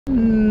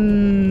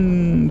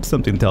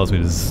Something tells me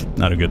this is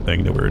not a good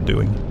thing that we're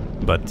doing,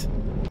 but...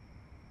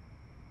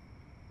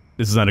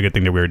 This is not a good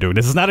thing that we are doing.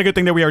 This is not a good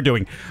thing that we are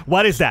doing.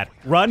 What is that?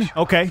 Run?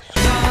 Okay.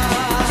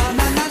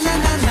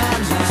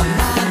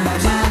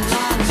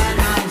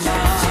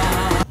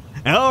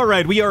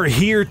 Alright, we are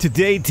here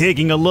today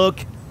taking a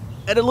look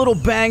at a little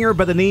banger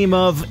by the name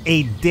of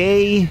A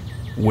Day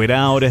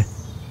Without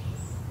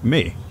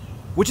Me.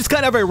 Which is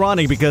kind of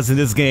ironic because in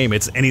this game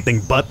it's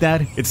anything but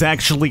that. It's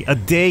actually a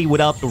day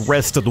without the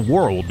rest of the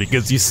world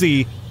because you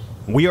see,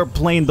 we are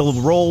playing the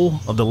role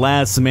of the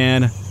last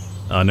man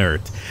on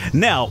Earth.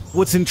 Now,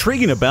 what's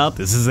intriguing about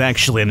this is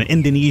actually an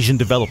Indonesian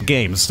developed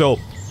game. So,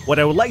 what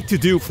I would like to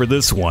do for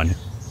this one,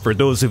 for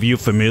those of you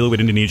familiar with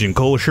Indonesian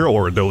culture,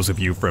 or those of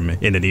you from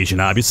Indonesia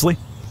obviously,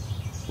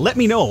 let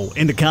me know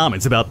in the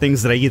comments about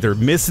things that I either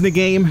miss in the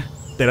game,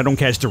 that I don't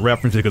catch the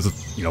reference because of,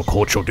 you know,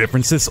 cultural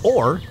differences,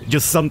 or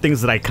just some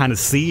things that I kind of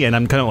see and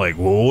I'm kind of like,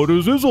 well, what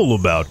is this all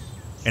about?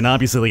 And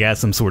obviously it has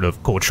some sort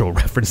of cultural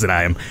reference that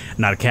I am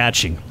not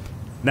catching.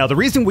 Now, the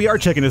reason we are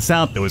checking this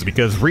out, though, is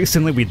because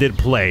recently we did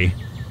play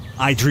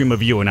I Dream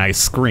of You and I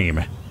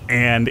Scream,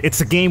 and it's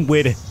a game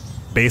with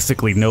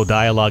basically no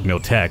dialogue, no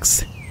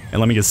text. And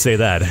let me just say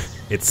that,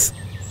 it's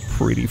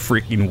pretty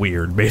freaking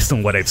weird based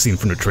on what I've seen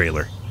from the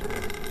trailer.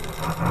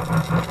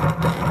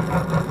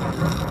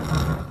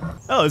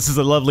 Oh, this is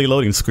a lovely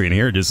loading screen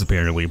here, just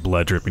apparently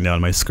blood dripping down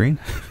my screen.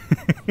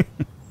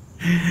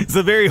 It's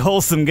a very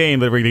wholesome game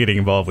that we're getting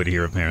involved with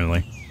here,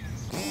 apparently.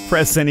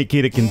 Press any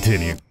key to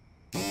continue.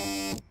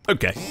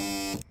 Okay.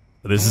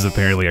 So this is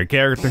apparently our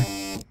character.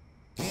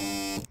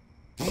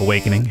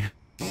 Awakening.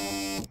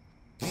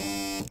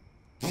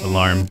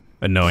 Alarm.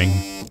 Annoying.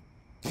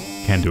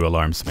 Can't do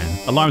alarms,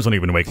 man. Alarms don't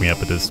even wake me up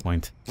at this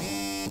point.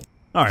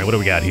 Alright, what do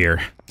we got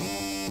here?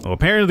 Well,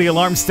 apparently the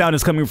alarm sound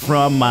is coming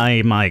from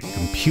my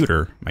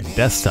computer, my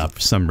desktop for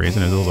some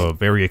reason. There's also a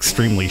very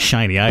extremely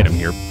shiny item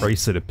here.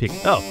 Price at a pick.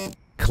 Oh,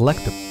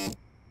 collectible.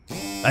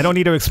 I don't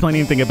need to explain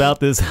anything about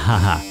this.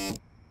 Haha.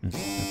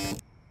 Okay.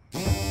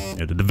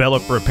 Yeah, the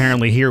developer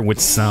apparently here with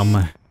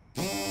some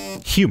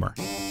humor.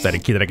 Is that a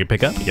key that I could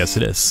pick up? Yes,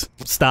 it is.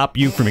 Stop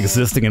you from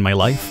existing in my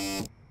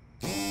life?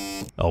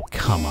 Oh,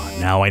 come on.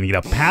 Now I need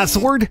a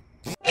password?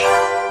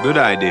 Good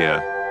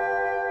idea.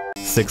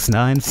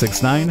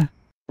 6969.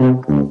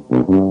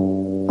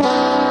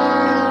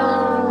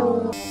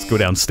 Let's go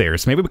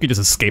downstairs. Maybe we could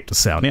just escape the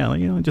sound. Yeah,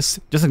 you know, just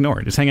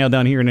ignore it. Just hang out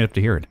down here and you have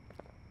to hear it.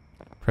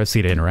 Press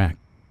C to interact.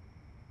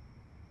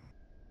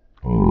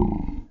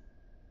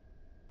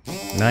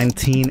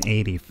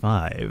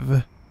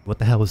 1985. What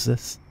the hell was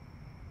this?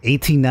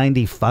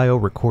 1890 file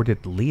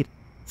recorded deleted.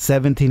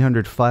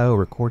 1700 file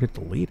recorded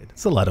deleted.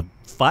 It's a lot of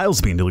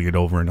files being deleted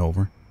over and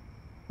over.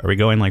 Are we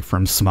going like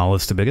from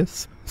smallest to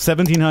biggest?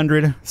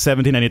 1700,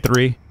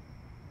 1793,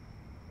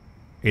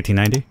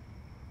 1890,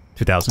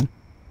 2000,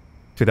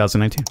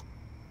 2019.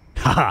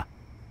 Haha!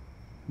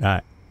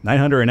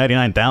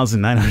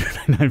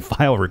 999,999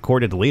 file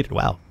recorded deleted.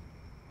 Wow.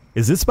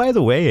 Is this, by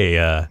the way,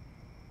 is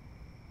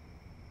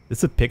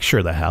this a picture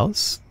of the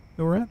house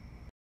that we're at?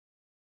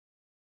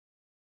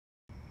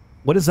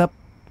 What is up?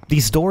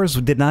 These doors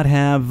did not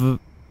have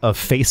a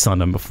face on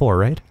them before,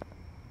 right?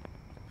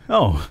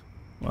 Oh.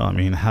 Well, I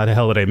mean, how the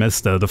hell did I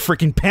miss the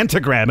freaking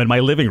pentagram in my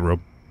living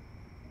room?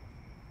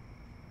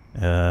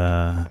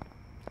 I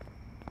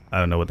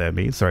don't know what that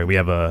means. Sorry, we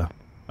have a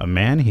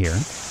man here.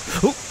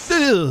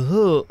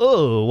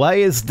 Oh, why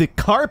is the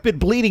carpet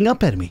bleeding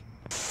up at me?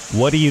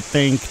 What do you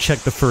think? Check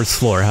the first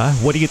floor, huh?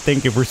 What do you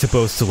think if we're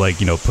supposed to,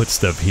 like, you know, put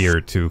stuff here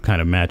to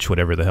kind of match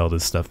whatever the hell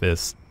this stuff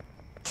is?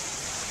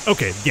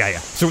 Okay, yeah.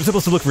 So we're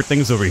supposed to look for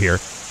things over here.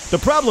 The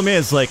problem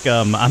is, like,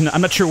 I'm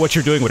not sure what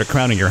you're doing with a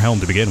crown in your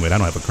helm to begin with. I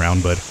don't have a crown,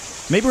 but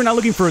maybe we're not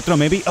looking for a throne.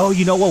 Maybe, oh,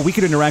 you know what? We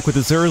could interact with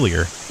this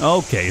earlier.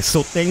 Okay,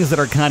 so things that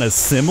are kind of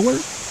similar?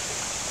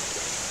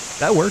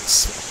 That works.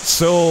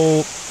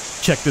 So,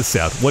 check this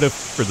out. What if,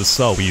 for the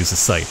saw, we use a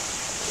sight?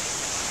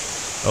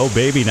 Oh,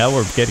 baby, now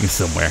we're getting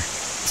somewhere.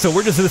 So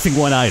we're just missing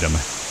one item.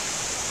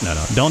 No,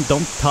 don't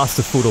toss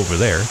the food over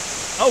there.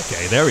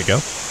 Okay, there we go.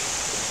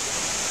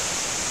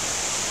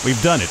 We've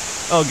done it.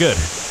 Oh, good.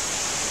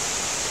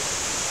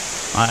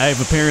 I've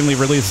apparently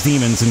released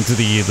demons into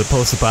the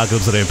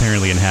post-apocalypse that I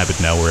apparently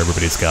inhabit now, where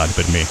everybody's gone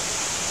but me.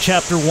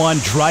 Chapter 1,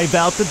 drive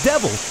out the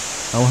devil.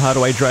 Oh, how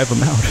do I drive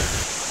him out?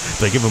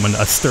 Do I give him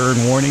a stern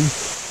warning?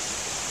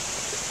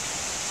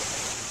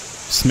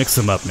 Just mix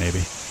them up,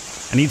 maybe.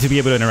 I need to be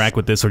able to interact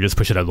with this or just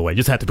push it out of the way.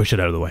 Just have to push it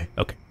out of the way.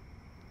 Okay.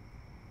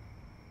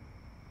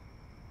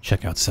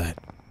 Check outside.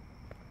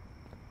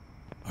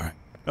 Alright.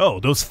 Oh,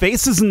 those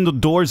faces and the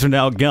doors are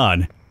now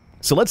gone.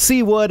 So let's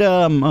see what,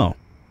 oh.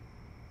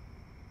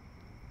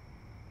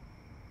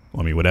 Well,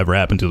 I mean, whatever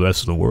happened to the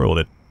rest of the world,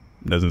 it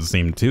doesn't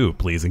seem too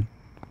pleasing.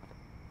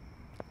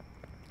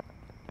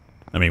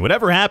 I mean,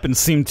 whatever happened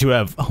seemed to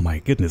have... Oh my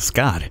goodness,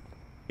 God.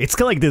 It's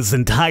kind of like this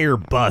entire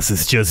bus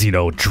is just, you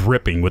know,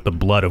 dripping with the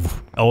blood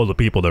of all the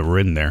people that were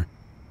in there.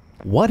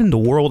 What in the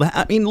world?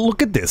 I mean,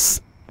 look at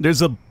this.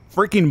 There's a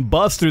freaking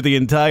bus through the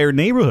entire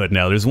neighborhood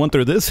now. There's one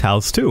through this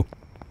house, too.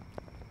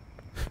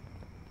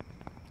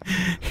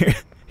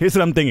 Here's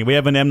what I'm thinking. We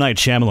have an M. Night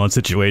Shyamalan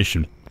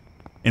situation.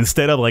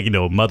 Instead of, like, you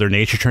know, Mother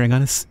Nature turning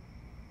on us,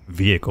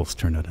 vehicles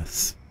turn on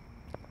us.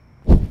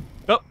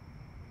 Oh!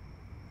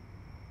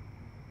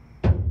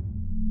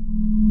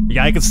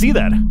 Yeah, I can see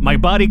that. My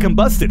body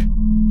combusted.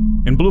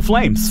 In blue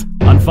flames.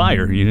 On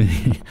fire. You're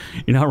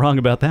not wrong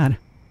about that.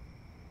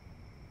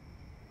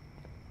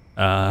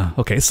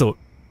 Okay, so...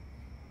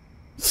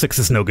 6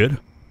 is no good.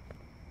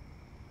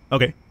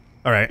 Okay.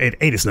 Alright,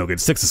 8 is no good.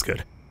 6 is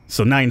good.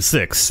 So 9,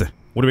 6.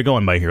 What are we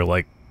going by here?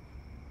 Like...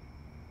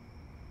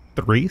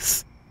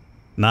 3s?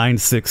 9,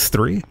 6,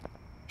 3?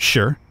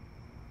 Sure.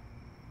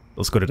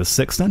 Let's go to the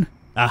 6 then.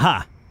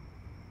 Aha!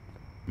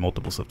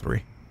 Multiples of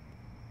 3.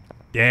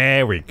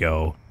 There we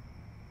go.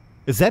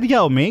 Is that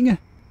Yao Ming?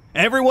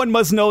 Everyone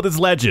must know this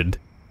legend.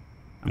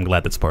 I'm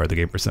glad that's part of the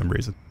game for some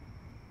reason.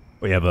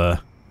 We have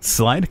a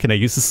slide. Can I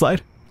use the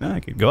slide? I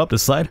could go up the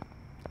slide.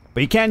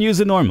 But you can't use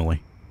it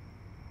normally.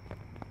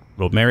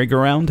 Little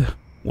merry-go-round.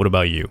 What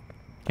about you?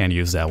 Can't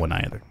use that one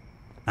either.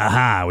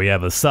 Aha! We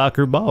have a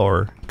soccer ball,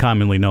 or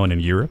commonly known in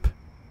Europe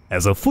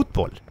as a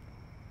football.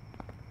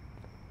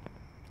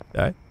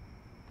 I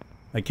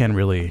can't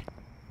really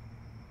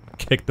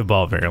kick the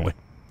ball, apparently.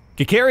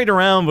 You can carry it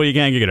around, but you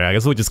can't kick it around. I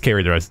guess we'll just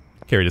carry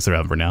this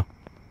around for now.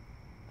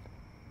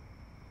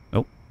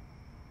 Oh.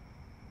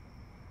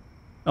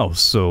 Oh,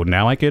 so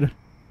now I could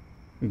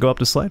go up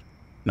the slide?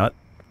 Not.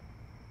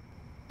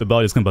 The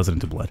ball just combusted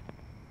into blood.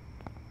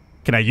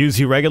 Can I use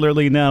you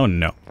regularly now?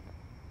 No.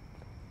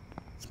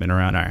 Spin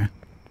around. Alright.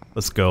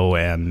 Let's go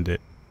and...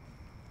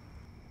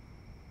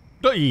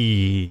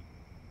 Hey!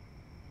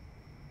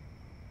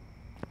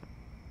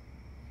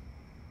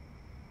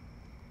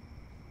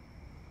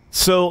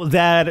 So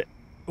that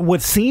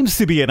what seems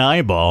to be an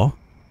eyeball,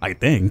 I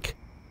think,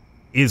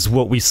 is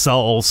what we saw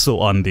also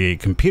on the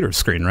computer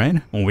screen,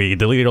 right? When we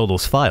deleted all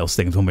those files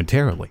things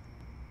momentarily.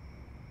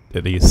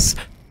 These...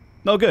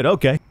 Oh, good,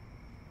 okay.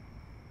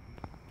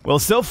 Well,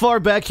 so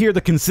far back here,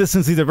 the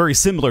consistencies are very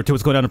similar to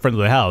what's going on in front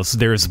of the house.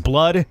 There's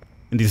blood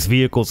in these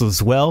vehicles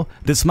as well.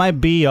 This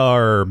might be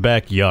our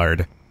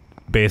backyard,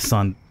 based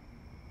on...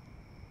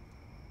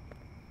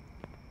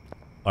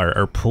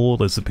 Our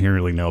pool is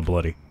apparently now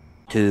bloody.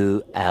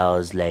 2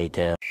 hours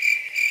later.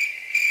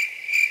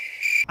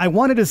 I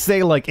wanted to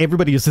say, like,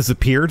 everybody just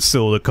disappeared,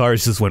 so the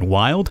cars just went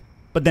wild.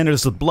 But then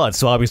there's the blood,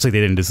 so obviously they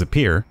didn't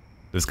disappear.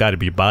 There's got to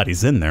be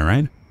bodies in there,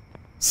 right?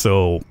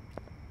 So,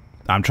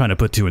 I'm trying to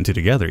put 2 and 2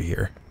 together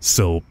here.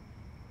 So,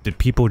 did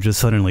people just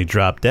suddenly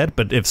drop dead?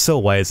 But if so,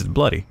 why is it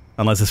bloody?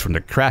 Unless it's from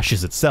the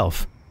crashes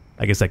itself.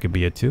 I guess that could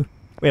be it too.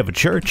 We have a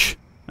church.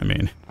 I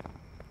mean,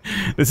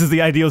 this is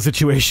the ideal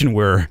situation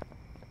where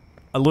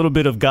a little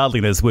bit of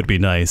godliness would be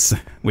nice.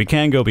 We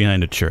can go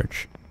behind a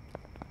church.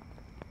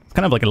 It's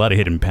kind of like a lot of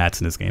hidden paths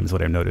in this game is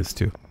what I've noticed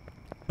too.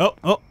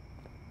 Oh!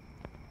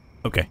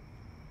 Okay.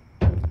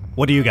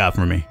 What do you got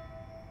for me?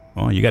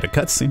 Oh, you got a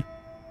cutscene.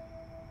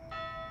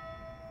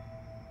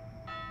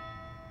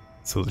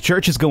 So the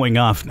church is going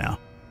off now.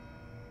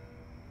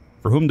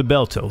 For whom the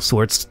bell tolls.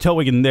 So it's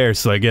towing in there,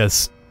 so I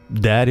guess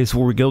that is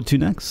where we go to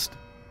next.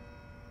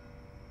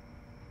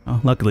 Oh,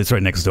 luckily it's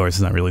right next door, so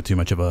it's not really too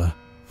much of a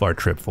far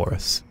trip for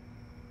us.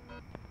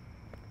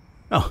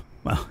 Oh,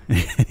 well,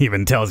 it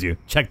even tells you.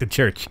 Check the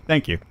church.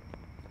 Thank you.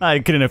 I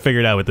couldn't have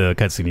figured out with the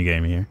cutscene you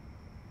gave me here.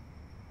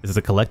 Is this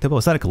a collectible?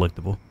 It's not a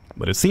collectible.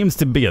 But it seems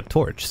to be a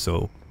torch,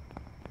 so...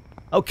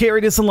 I'll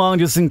carry this along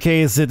just in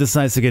case it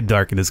decides to get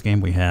dark in this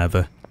game. We have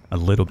a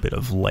little bit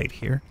of light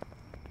here.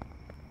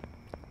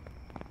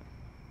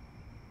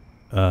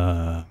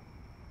 Alright.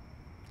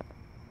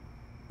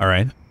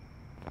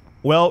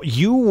 Well,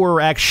 you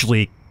were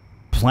actually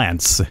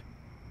plants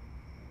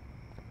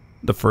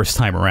the first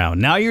time around.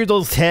 Now you're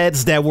those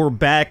heads that were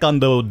back on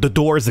the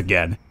doors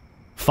again.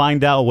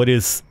 Find out what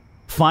this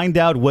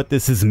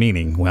is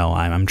meaning. Well,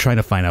 I'm trying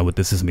to find out what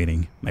this is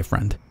meaning, my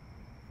friend.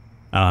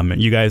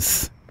 You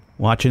guys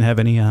watching have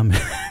any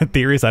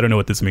theories? I don't know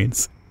what this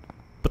means.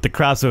 But the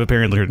crops have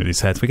apparently turned into these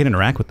heads. We can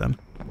interact with them.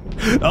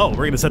 Oh,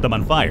 we're gonna set them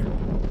on fire.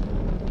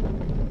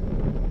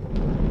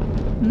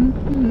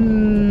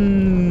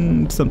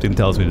 Something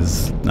tells me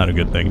this is not a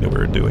good thing that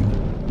we're doing,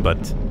 but...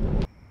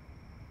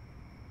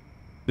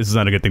 This is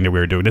not a good thing that we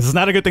are doing. This is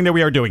not a good thing that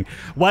we are doing.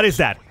 What is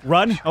that?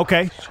 Run?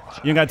 Okay.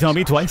 You ain't gotta tell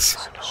me twice.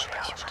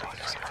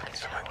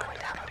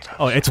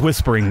 Oh, it's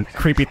whispering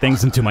creepy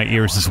things into my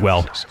ears as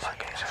well.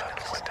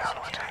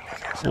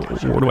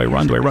 Where do I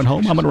run? Do I run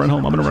home? I'm gonna run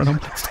home. I'm gonna run home.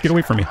 Get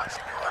away from me.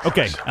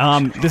 Okay,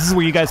 this is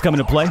where you guys come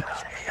into play.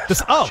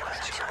 Oh!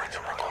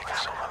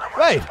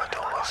 Wait!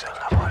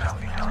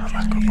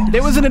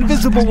 There was an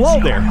invisible wall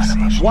there.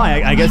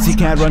 Why? I guess he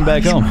can't run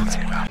back home.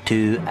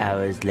 2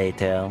 hours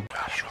later.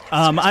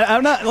 I'm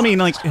not, I mean,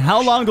 like,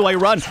 how long do I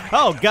run?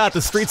 Oh god,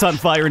 the street's on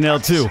fire now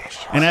too.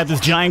 And I have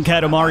this giant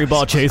Katamari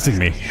ball chasing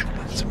me.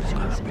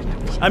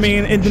 I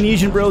mean,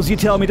 Indonesian bros, you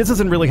tell me, this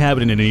doesn't really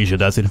happen in Indonesia,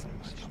 does it?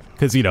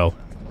 Because, you know,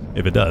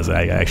 if it does,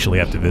 I actually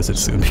have to visit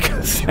soon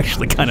because it's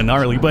actually kind of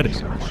gnarly, but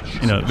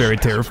in a very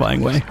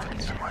terrifying way.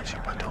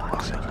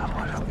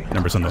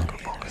 Numbers on the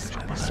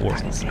 4.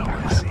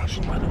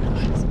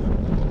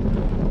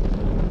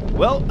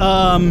 Well,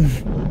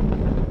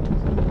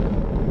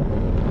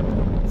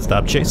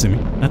 stop chasing me.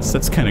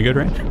 That's kind of good,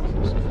 right?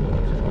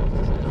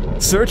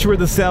 Search where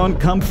the sound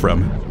come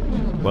from.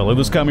 Well, it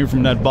was coming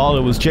from that ball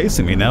that was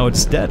chasing me. Now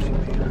it's dead.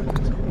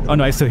 Oh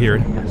no, I still hear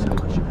it.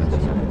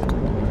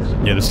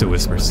 Yeah, there's still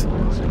whispers.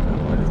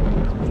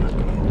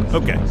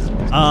 Okay.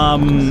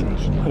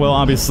 Well,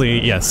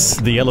 obviously,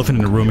 yes, the elephant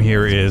in the room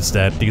here is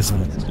that these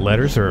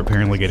letters are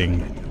apparently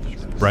getting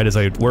right as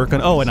I work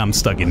on. Oh, and I'm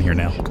stuck in here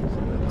now.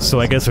 So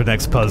I guess our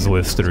next puzzle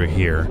is through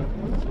here.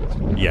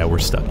 Yeah, we're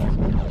stuck.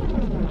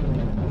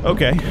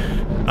 Okay.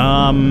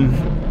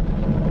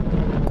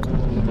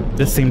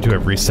 This seemed to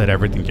have reset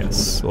everything.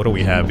 Yes. What do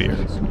we have here?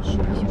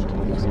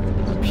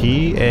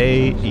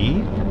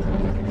 P-A-E-F-I-L-N-R.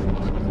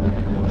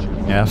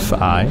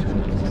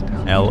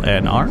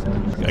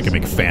 I can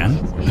make fan.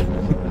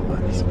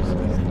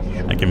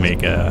 I can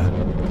make a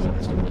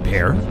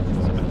pear.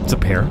 It's a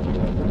pear.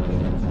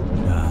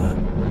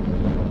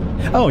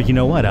 Oh, you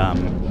know what?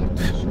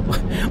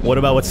 What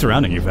about what's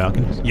surrounding you,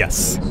 Falcon?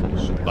 Yes.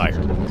 Fire.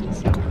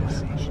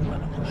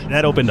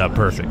 That opened up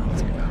perfect.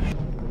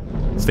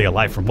 Stay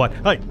alive from what?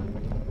 Hey!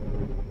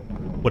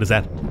 What is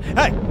that?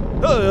 Hey!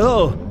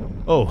 Oh!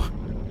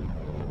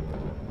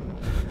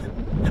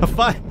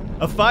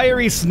 A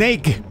fiery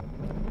snake!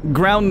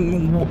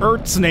 Ground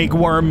earth snake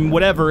worm,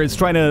 whatever, is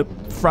trying to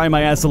fry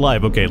my ass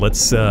alive. Okay,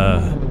 let's,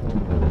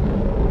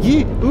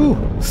 Yee! Ooh!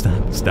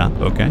 Stop,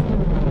 okay.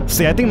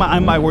 See, I think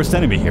I'm my worst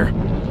enemy here.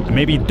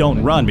 Maybe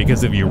don't run,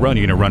 because if you run,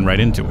 you're gonna run right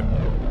into it.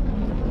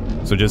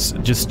 So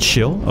just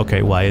chill?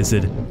 Okay, why is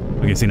it...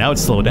 Okay, see, now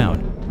it's slowed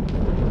down.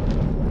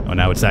 Oh,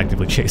 now it's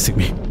actively chasing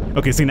me.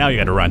 Okay, see, now you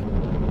gotta run.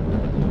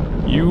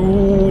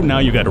 Now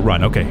you gotta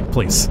run. Okay,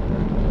 please.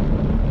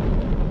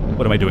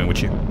 What am I doing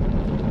with you?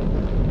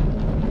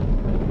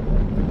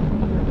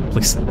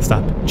 Please,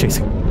 stop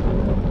chasing.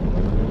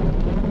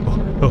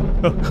 Oh.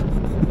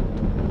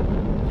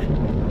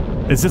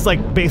 Is this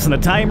like based on a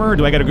timer?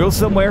 Do I gotta go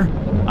somewhere?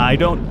 I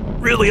don't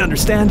really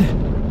understand.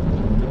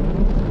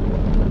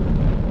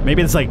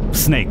 Maybe it's like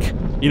Snake,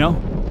 you know?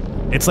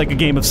 It's like a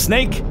game of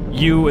Snake.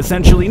 You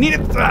essentially need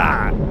it.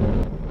 Ah!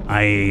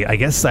 I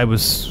guess I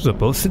was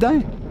supposed to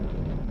die?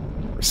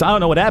 So I don't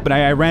know what happened.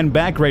 I ran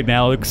back right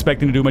now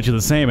expecting to do much of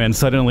the same, and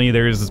suddenly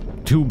there's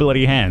 2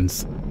 bloody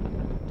hands.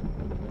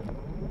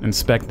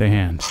 Inspect the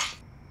hands.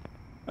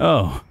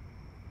 Oh.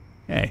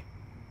 Hey.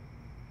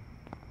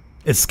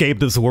 Escape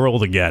this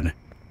world again.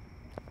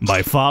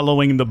 By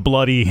following the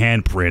bloody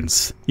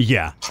handprints.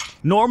 Yeah.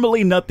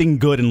 Normally nothing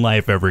good in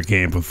life ever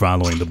came from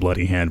following the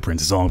bloody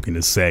handprints, is all I'm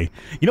gonna say.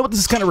 You know what this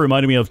is kind of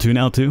reminding me of too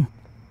now too?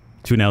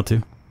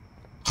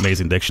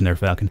 Amazing diction there,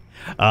 Falcon.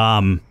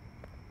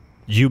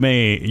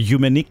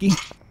 Yumeniki?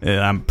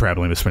 I'm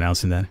probably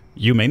mispronouncing that.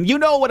 You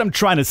know what I'm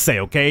trying to say,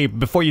 okay?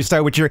 Before you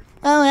start with your...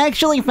 Oh,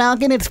 actually,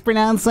 Falcon, it's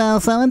pronounced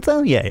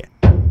so-and-so? Yeah.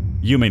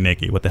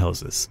 Yumeniki, what the hell is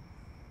this?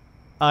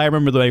 I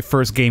remember my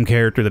first game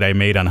character that I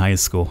made on high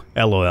school.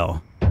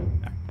 LOL.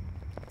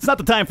 It's not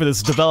the time for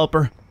this,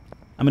 developer.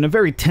 I'm in a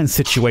very tense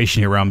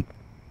situation here where I'm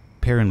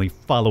apparently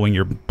following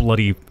your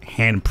bloody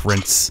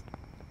handprints.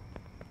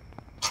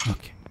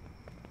 Okay.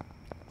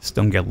 Just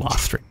don't get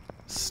lost, right?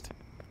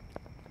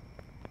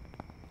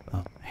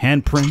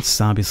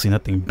 Handprints, obviously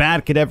nothing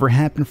bad could ever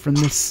happen from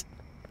this.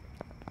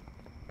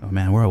 Oh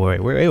man, we're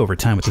way over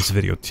time with this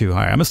video too.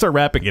 Alright, I'm gonna start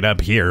wrapping it up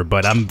here,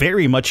 but I'm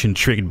very much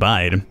intrigued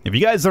by it. If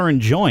you guys are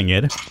enjoying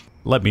it,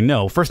 let me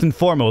know. First and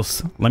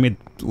foremost, let me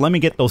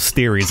get those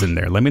theories in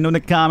there. Let me know in the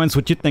comments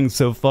what you think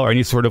so far.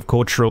 Any sort of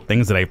cultural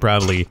things that I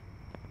probably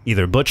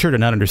either butchered or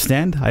not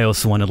understand. I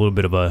also want a little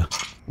bit of a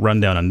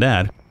rundown on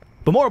that.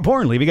 But more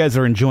importantly, if you guys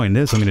are enjoying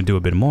this, I'm going to do a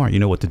bit more. You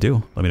know what to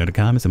do. Let me know in the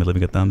comments. Let me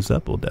leave a thumbs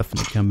up. We'll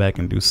definitely come back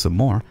and do some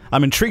more.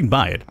 I'm intrigued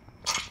by it.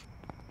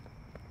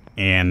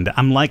 And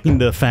I'm liking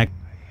the fact...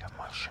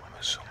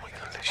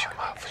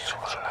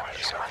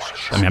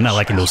 I mean, I'm not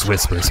liking those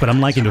whispers, but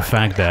I'm liking the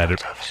fact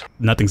that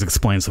nothing's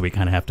explained, so we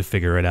kind of have to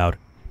figure it out.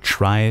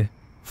 Try,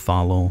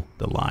 follow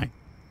the line.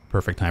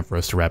 Perfect time for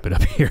us to wrap it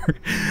up here.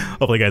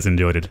 Hopefully you guys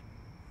enjoyed it.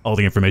 All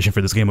the information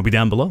for this game will be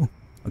down below.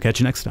 I'll catch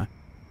you next time.